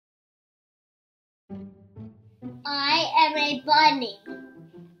I am a bunny.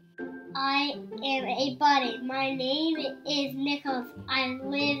 I am a bunny. My name is Nicholas. I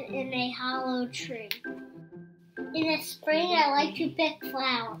live in a hollow tree. In the spring, I like to pick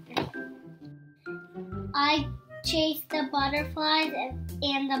flowers. I chase the butterflies,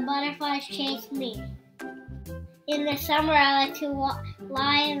 and the butterflies chase me. In the summer, I like to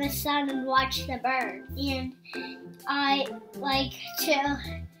lie in the sun and watch the birds. And I like to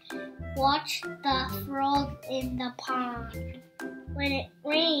watch the frogs in the pond. When it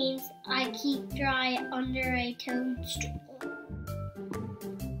rains, I keep dry under a toadstool.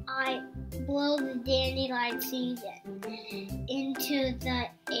 I blow the dandelion seeds into the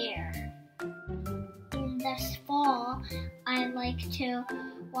air. In the fall, I like to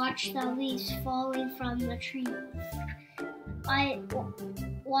watch the leaves falling from the trees. I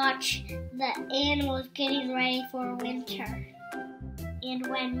watch the animals getting ready for winter. And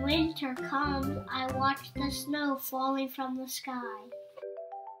when winter comes, I watch the snow falling from the sky.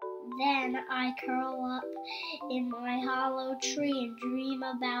 Then I curl up in my hollow tree and dream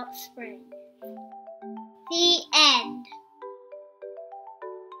about spring. The end.